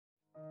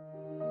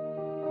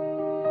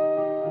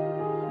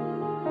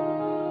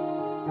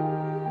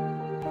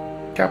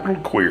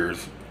Capital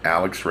Queers,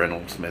 Alex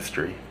Reynolds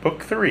Mystery.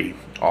 Book 3.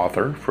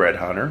 Author, Fred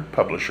Hunter.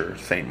 Publisher,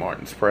 St.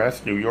 Martin's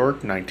Press, New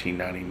York,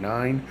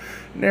 1999.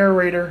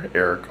 Narrator,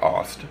 Eric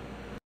Aust.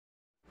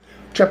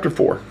 Chapter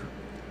 4.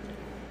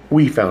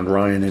 We found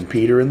Ryan and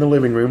Peter in the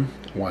living room,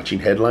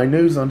 watching headline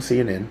news on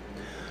CNN.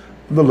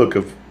 The look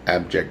of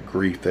abject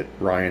grief that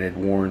Ryan had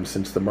worn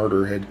since the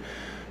murder had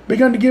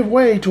begun to give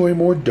way to a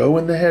more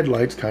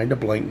doe-in-the-headlights kind of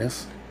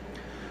blankness.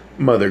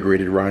 Mother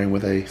greeted Ryan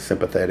with a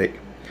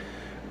sympathetic,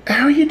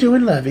 "How are you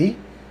doing, lovey?"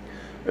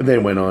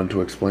 Then went on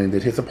to explain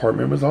that his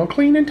apartment was all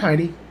clean and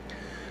tidy.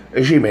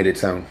 She made it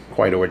sound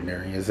quite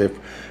ordinary, as if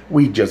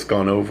we'd just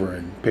gone over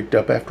and picked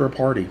up after a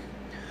party.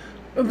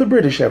 The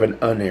British have an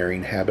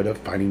unerring habit of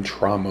fighting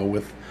trauma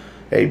with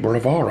a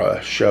bravura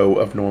show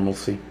of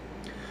normalcy.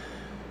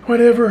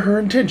 Whatever her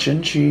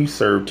intention, she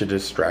served to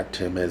distract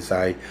him as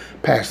I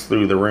passed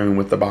through the room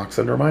with the box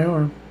under my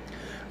arm.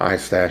 I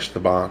stashed the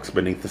box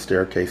beneath the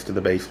staircase to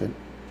the basement.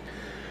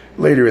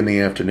 Later in the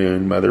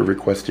afternoon, Mother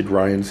requested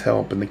Ryan's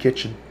help in the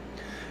kitchen,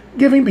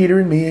 giving Peter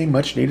and me a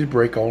much-needed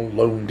break all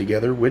alone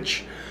together,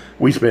 which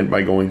we spent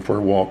by going for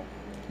a walk.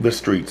 The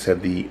streets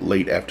had the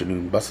late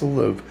afternoon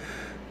bustle of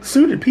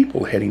suited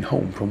people heading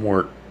home from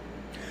work.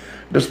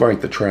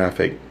 Despite the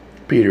traffic,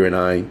 Peter and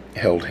I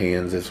held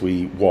hands as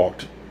we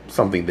walked,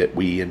 something that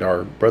we and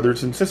our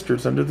brothers and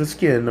sisters under the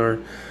skin are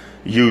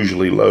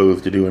usually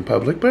loath to do in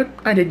public, but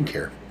I didn't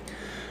care.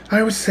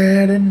 I was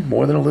sad and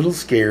more than a little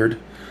scared.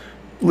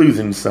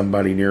 Losing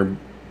somebody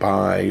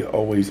nearby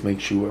always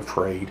makes you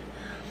afraid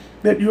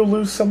that you'll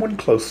lose someone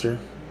closer.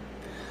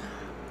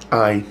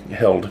 I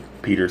held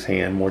Peter's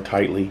hand more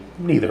tightly.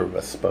 Neither of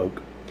us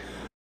spoke.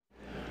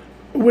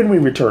 When we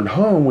returned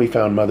home, we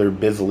found Mother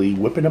busily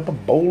whipping up a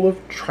bowl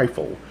of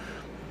trifle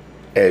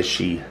as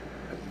she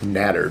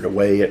nattered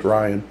away at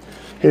Ryan.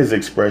 His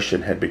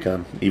expression had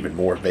become even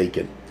more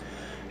vacant.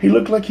 He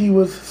looked like he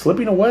was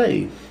slipping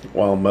away,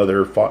 while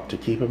Mother fought to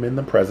keep him in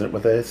the present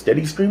with a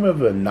steady stream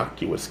of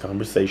innocuous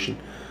conversation.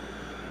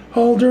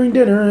 All during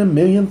dinner, a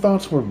million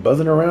thoughts were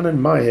buzzing around in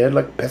my head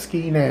like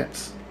pesky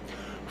gnats.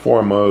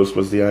 Foremost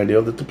was the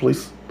idea that the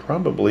police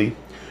probably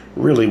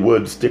really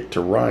would stick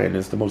to Ryan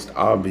as the most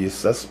obvious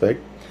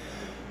suspect.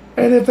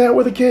 And if that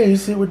were the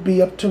case, it would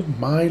be up to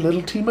my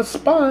little team of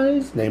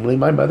spies, namely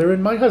my mother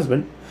and my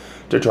husband,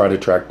 to try to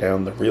track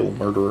down the real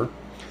murderer.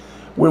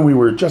 When we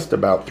were just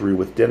about through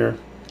with dinner,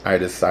 I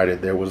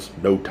decided there was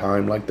no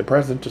time like the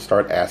present to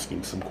start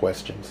asking some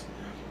questions,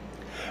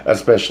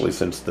 especially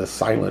since the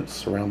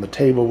silence around the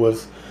table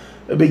was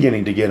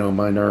beginning to get on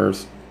my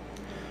nerves.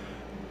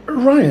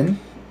 "Ryan,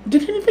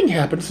 did anything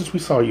happen since we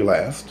saw you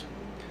last?"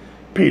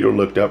 Peter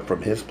looked up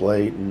from his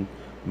plate, and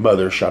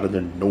Mother shot an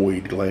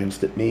annoyed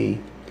glance at me.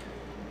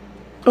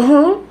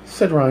 "Uh-huh,"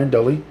 said Ryan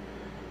dully.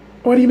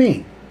 "What do you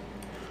mean?"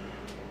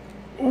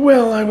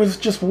 "Well, I was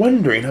just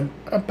wondering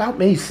about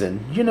Mason.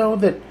 You know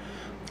that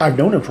I've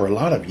known him for a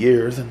lot of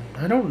years, and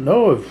I don't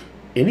know of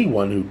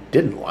anyone who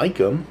didn't like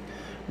him."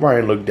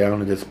 Ryan looked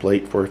down at his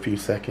plate for a few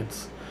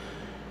seconds.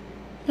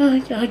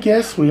 I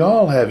guess we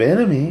all have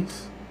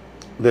enemies."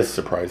 This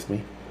surprised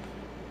me.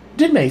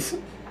 "Did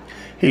Mason?"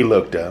 He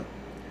looked up.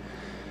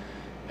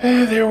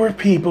 "There were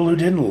people who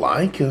didn't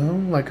like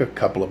him, like a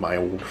couple of my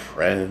old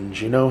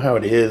friends. You know how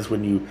it is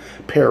when you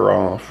pair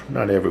off.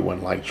 Not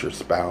everyone likes your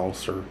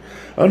spouse or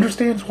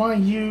understands why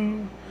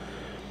you...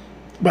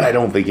 But I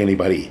don't think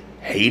anybody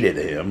hated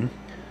him."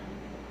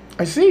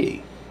 "I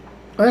see.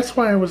 That's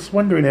why I was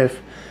wondering if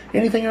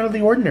anything out of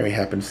the ordinary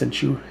happened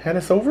since you had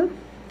us over?"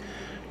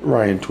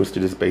 Ryan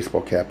twisted his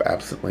baseball cap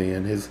absently.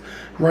 In his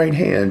right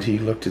hand, he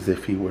looked as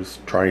if he was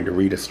trying to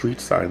read a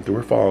street sign through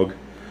a fog.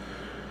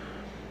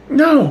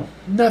 "No,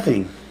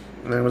 nothing."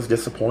 I was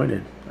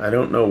disappointed. I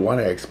don't know what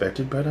I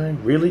expected, but I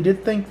really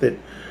did think that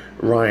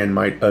Ryan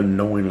might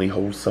unknowingly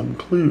hold some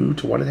clue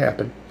to what had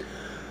happened.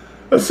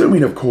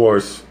 Assuming, of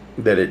course,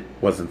 that it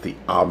wasn't the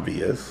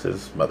obvious,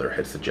 as Mother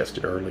had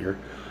suggested earlier,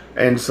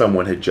 and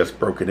someone had just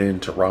broken in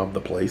to rob the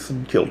place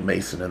and killed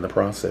Mason in the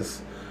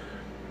process.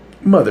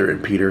 Mother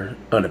and Peter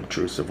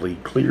unobtrusively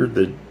cleared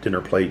the dinner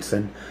plates,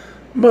 and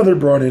Mother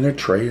brought in a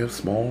tray of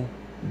small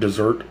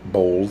dessert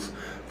bowls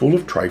full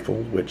of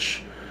trifle,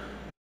 which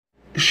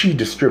she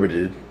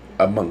distributed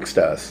amongst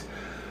us,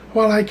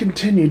 while I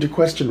continued to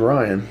question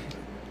Ryan.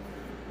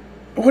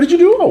 "What did you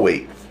do all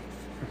week?"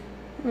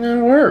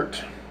 "I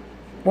worked."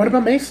 "What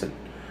about Mason?"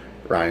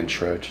 Ryan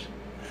shrugged.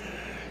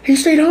 "He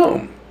stayed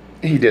home.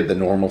 He did the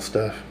normal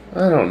stuff.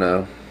 I don't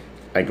know."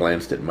 I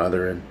glanced at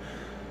Mother, and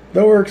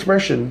though her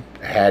expression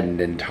hadn't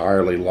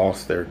entirely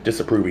lost their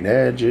disapproving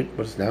edge, it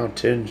was now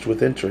tinged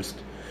with interest.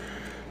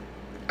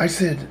 I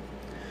said,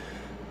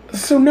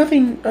 "So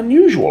nothing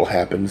unusual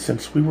happened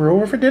since we were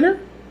over for dinner?"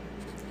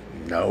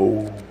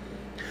 "No."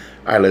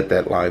 I let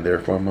that lie there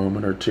for a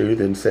moment or two,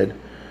 then said,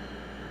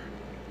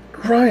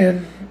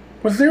 "Ryan,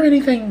 was there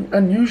anything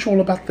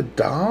unusual about the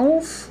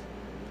dolls?"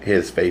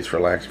 His face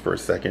relaxed for a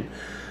second,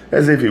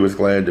 as if he was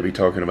glad to be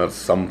talking about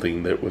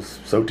something that was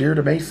so dear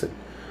to Mason.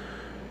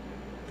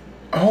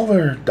 "All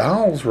their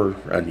dolls were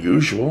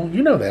unusual,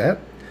 you know that."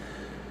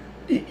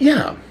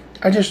 "Yeah,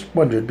 I just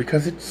wondered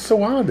because it's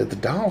so odd that the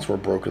dolls were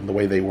broken the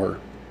way they were."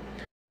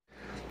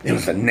 "It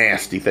was a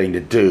nasty thing to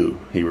do,"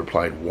 he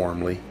replied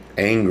warmly,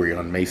 angry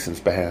on Mason's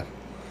behalf.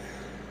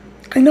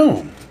 "I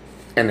know,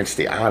 and it's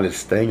the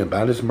oddest thing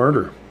about his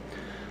murder."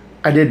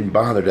 I didn't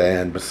bother to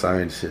add,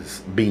 besides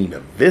his being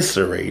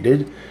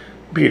eviscerated.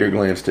 Peter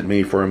glanced at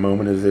me for a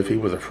moment as if he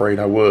was afraid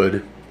I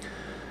would.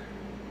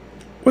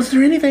 "Was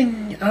there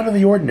anything out of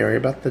the ordinary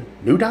about the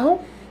new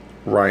doll?"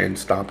 Ryan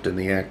stopped in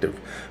the act of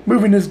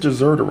moving his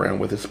dessert around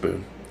with his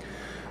spoon.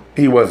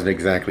 He wasn't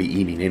exactly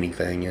eating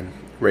anything and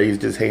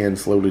raised his hand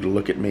slowly to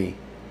look at me.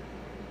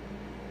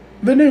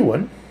 "The new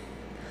one?"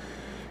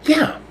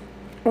 "Yeah.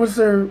 Was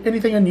there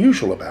anything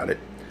unusual about it?"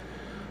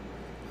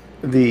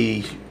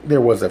 There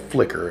was a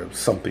flicker of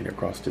something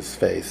across his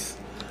face.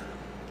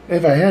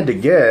 If I had to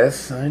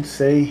guess, I'd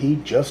say he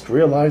just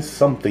realized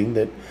something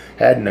that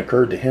hadn't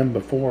occurred to him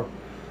before.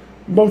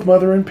 Both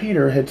Mother and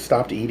Peter had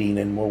stopped eating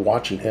and were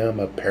watching him,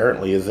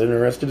 apparently as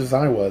interested as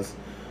I was.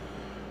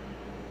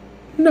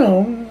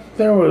 "No,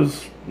 there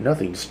was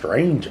nothing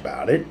strange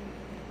about it."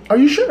 "Are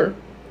you sure?"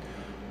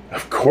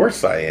 "Of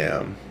course I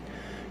am,"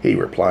 he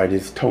replied,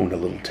 his tone a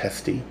little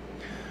testy.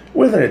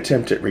 With an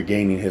attempt at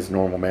regaining his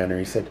normal manner,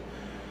 he said,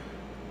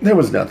 "There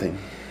was nothing.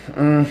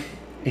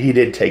 He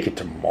did take it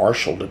to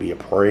Marshall to be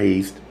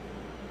appraised."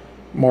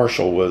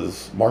 Marshall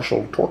was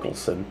Marshall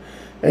Torkelson,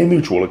 a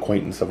mutual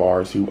acquaintance of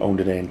ours who owned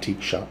an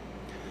antique shop.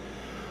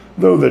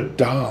 Though the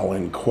doll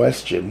in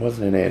question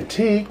wasn't an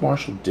antique,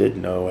 Marshall did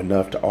know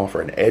enough to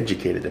offer an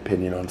educated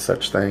opinion on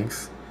such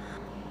things.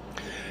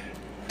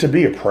 "To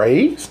be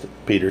appraised?"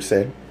 Peter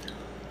said.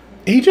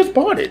 "He just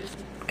bought it.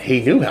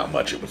 He knew how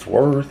much it was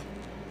worth."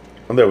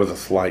 There was a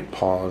slight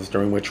pause,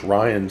 during which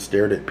Ryan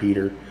stared at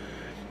Peter.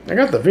 I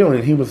got the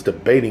feeling he was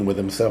debating with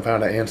himself how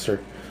to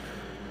answer.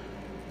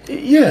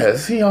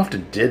 "Yes, he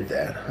often did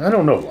that. I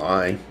don't know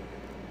why."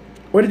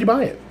 "Where did you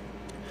buy it?"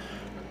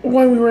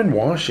 "Why, we were in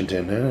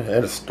Washington,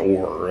 at a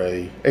store,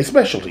 a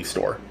specialty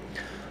store.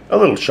 A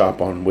little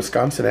shop on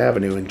Wisconsin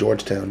Avenue in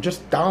Georgetown.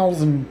 Just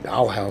dolls and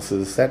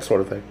dollhouses, that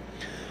sort of thing."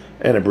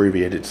 An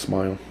abbreviated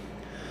smile,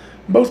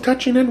 both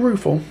touching and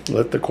rueful,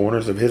 lit the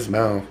corners of his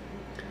mouth.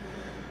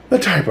 The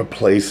type of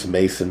place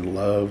Mason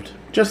loved,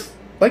 just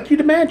like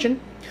you'd imagine.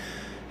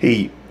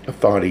 He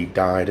thought he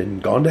died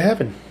and gone to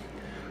heaven.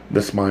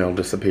 The smile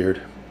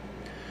disappeared.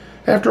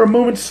 After a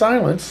moment's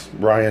silence,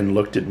 Ryan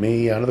looked at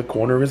me out of the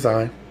corner of his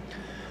eye.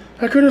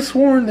 I could have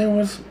sworn there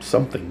was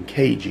something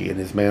cagey in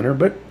his manner,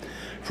 but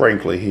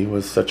frankly, he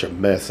was such a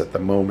mess at the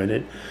moment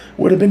it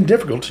would have been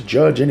difficult to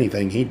judge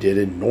anything he did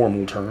in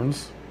normal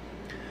terms.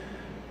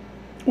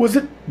 "Was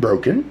it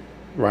broken?"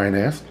 Ryan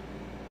asked.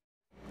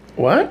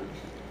 "What?"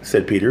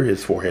 said Peter,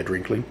 his forehead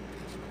wrinkling.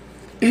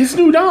 "His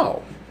new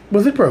doll.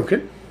 Was it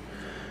broken?"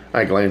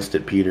 I glanced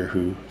at Peter,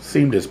 who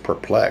seemed as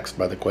perplexed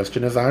by the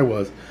question as I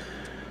was.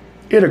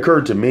 It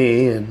occurred to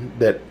me, and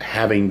that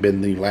having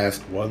been the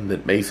last one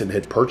that Mason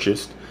had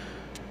purchased,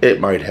 it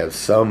might have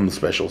some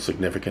special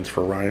significance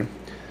for Ryan.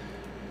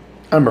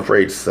 "I'm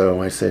afraid so,"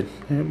 I said.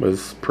 "It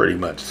was pretty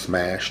much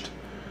smashed."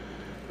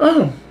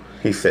 "Oh,"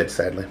 he said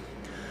sadly.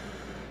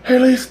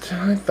 At least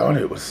I thought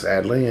it was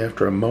sadly.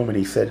 After a moment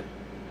he said,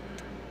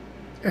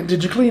 "And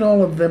did you clean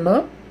all of them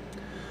up?"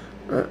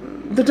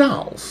 The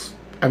dolls,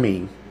 I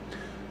mean."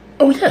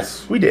 "Oh,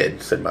 yes, we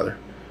did," said Mother.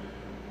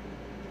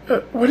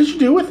 What did you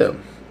do with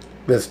them?"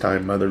 This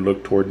time Mother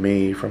looked toward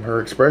me. From her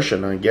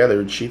expression, I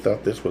gathered she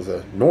thought this was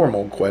a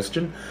normal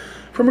question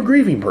from a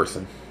grieving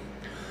person.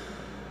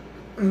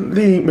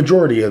 "The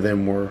majority of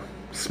them were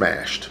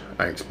smashed,"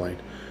 I explained.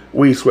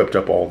 "We swept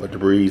up all the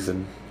debris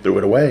and threw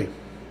it away."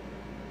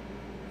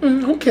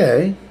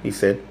 "Okay," he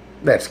said.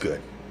 "That's good.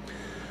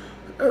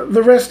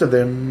 The rest of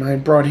them I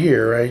brought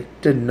here. I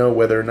didn't know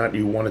whether or not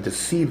you wanted to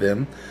see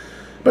them,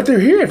 but they're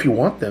here if you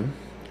want them."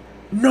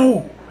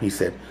 "No," he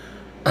said.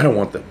 "I don't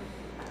want them."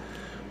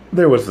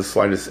 There was the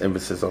slightest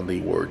emphasis on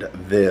the word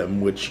 "them,"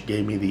 which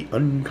gave me the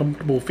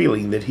uncomfortable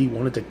feeling that he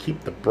wanted to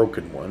keep the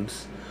broken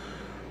ones.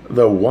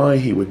 Though why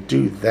he would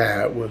do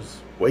that was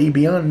way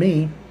beyond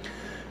me.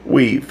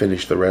 We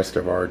finished the rest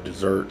of our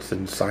desserts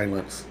in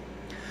silence.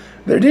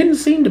 There didn't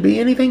seem to be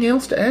anything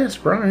else to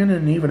ask Ryan,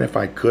 and even if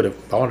I could have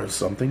thought of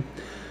something,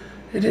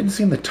 it didn't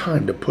seem the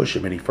time to push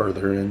him any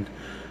further, and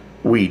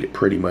we'd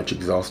pretty much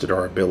exhausted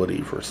our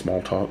ability for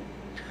small talk.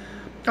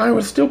 I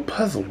was still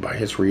puzzled by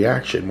his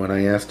reaction when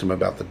I asked him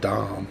about the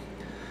doll.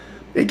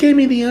 It gave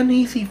me the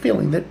uneasy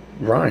feeling that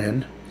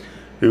Ryan,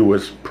 who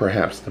was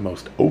perhaps the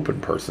most open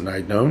person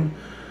I'd known,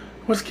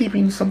 was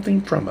keeping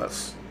something from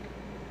us.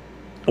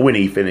 When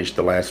he finished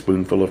the last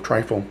spoonful of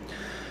trifle,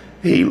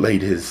 he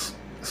laid his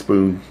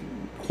spoon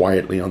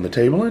quietly on the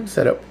table and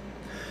sat up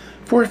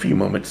for a few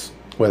moments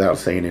without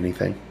saying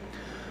anything.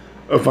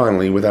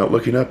 Finally, without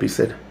looking up, he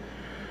said,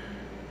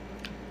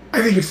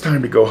 "I think it's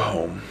time to go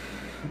home."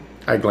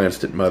 I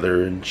glanced at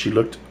Mother, and she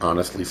looked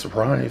honestly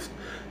surprised.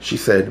 She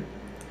said,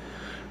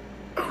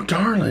 "Oh,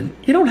 darling,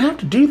 you don't have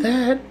to do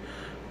that.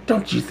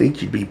 Don't you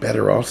think you'd be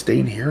better off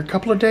staying here a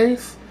couple of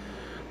days?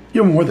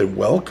 You're more than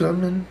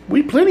welcome, and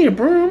we've plenty of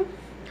room."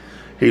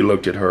 He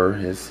looked at her,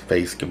 his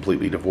face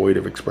completely devoid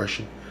of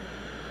expression.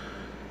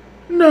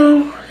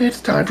 No, it's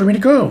time for me to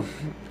go.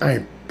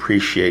 I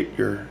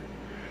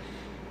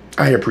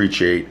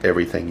appreciate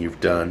everything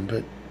you've done,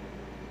 but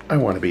I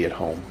want to be at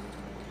home.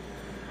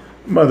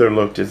 Mother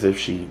looked as if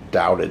she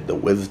doubted the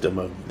wisdom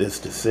of this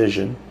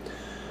decision,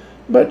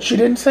 but she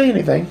didn't say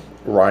anything.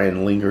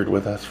 Ryan lingered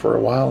with us for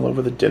a while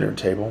over the dinner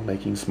table,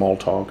 making small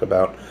talk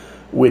about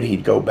when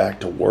he'd go back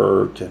to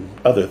work and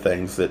other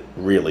things that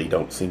really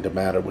don't seem to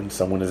matter when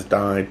someone has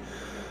died,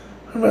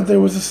 but there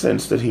was a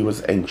sense that he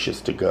was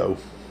anxious to go.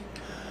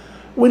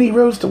 When he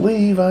rose to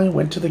leave, I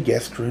went to the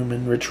guest room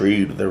and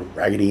retrieved the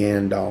Raggedy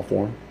Ann doll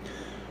for him,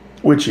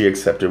 which he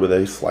accepted with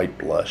a slight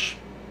blush.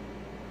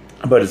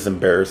 But his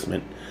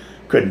embarrassment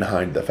couldn't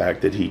hide the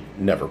fact that he'd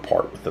never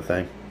part with the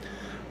thing.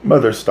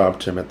 Mother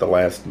stopped him at the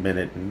last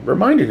minute and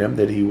reminded him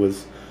that he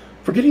was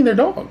forgetting their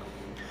dog.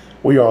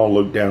 We all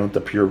looked down at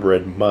the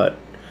purebred mutt,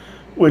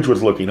 which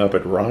was looking up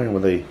at Ryan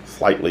with a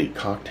slightly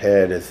cocked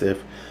head as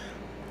if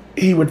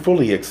he would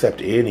fully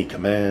accept any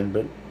command,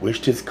 but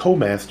wished his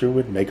co-master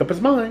would make up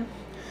his mind.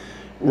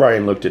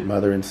 Ryan looked at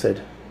Mother and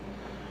said,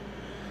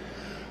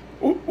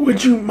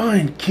 Would you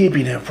mind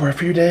keeping him for a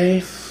few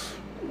days?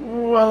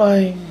 While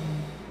I...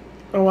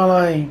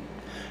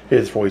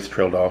 His voice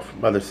trailed off.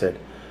 Mother said,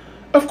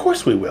 Of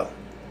course we will.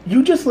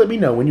 You just let me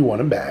know when you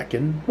want him back,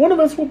 and one of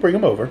us will bring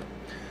him over.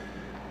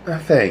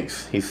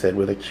 Thanks, he said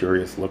with a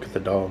curious look at the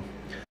dog.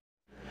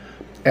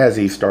 As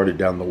he started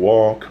down the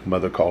walk,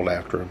 Mother called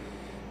after him.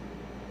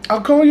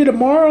 I'll call you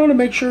tomorrow to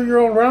make sure you're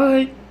all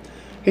right.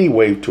 He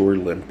waved to her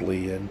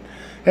limply, and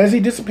as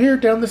he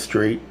disappeared down the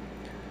street,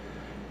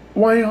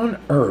 Why on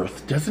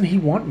earth doesn't he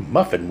want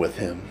Muffin with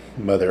him?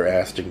 Mother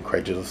asked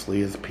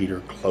incredulously as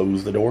Peter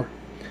closed the door.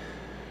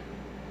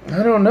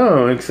 I don't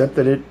know, except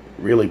that it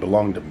really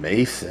belonged to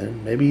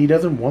Mason. Maybe he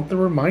doesn't want the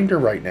reminder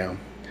right now.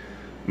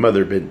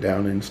 Mother bent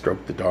down and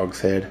stroked the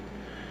dog's head.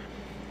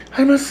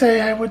 I must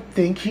say I would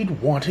think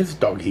he'd want his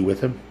doggie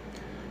with him.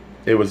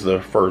 It was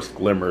the first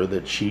glimmer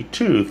that she,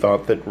 too,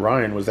 thought that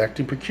Ryan was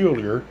acting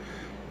peculiar,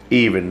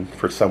 even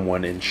for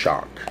someone in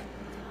shock.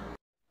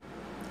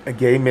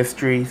 Gay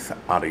Mysteries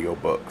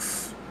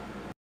audiobooks.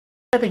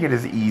 I think it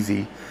is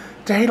easy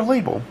to hate a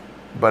label,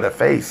 but a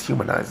face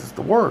humanizes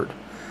the word.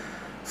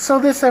 So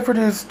this effort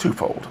is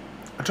twofold.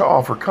 To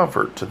offer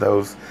comfort to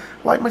those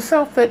like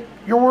myself that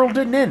your world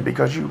didn't end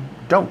because you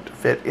don't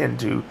fit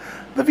into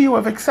the view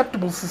of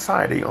acceptable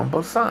society on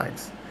both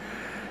sides.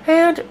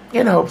 And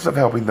in hopes of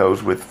helping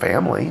those with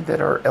family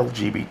that are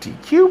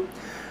LGBTQ,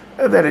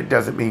 that it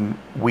doesn't mean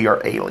we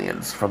are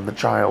aliens from the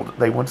child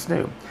they once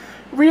knew.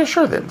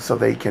 Reassure them so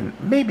they can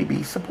maybe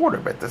be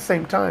supportive at the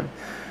same time,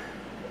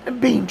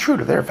 being true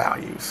to their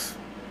values.